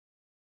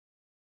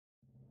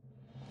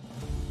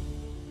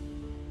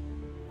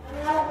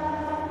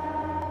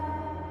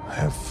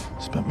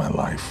Spent my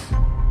life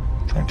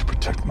trying to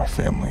protect my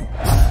family.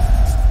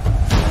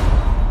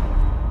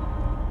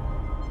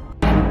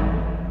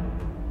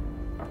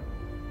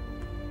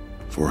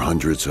 For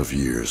hundreds of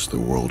years, the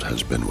world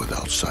has been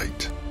without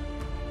sight.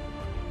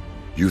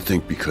 You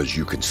think because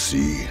you can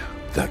see,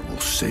 that will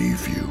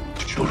save you.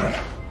 Children,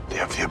 they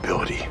have the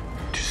ability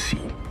to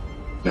see.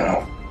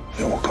 Now,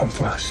 they will come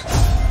for us.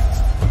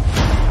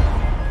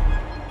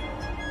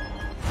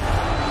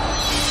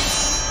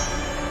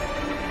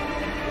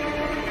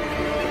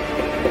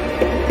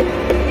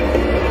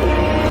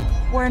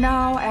 We're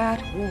now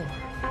at war.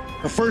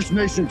 The first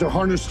nation to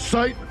harness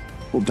sight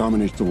will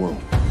dominate the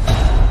world.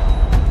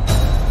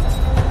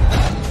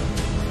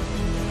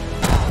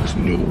 This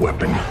new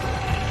weapon,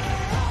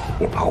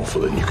 more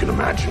powerful than you can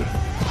imagine.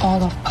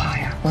 All of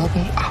fire will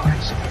be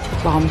ours.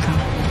 Bomb-com.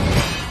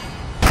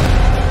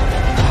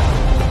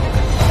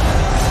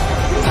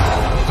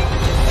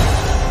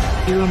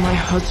 You are my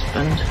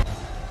husband.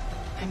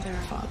 I'm their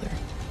father.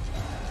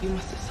 You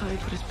must decide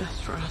what is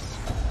best for us.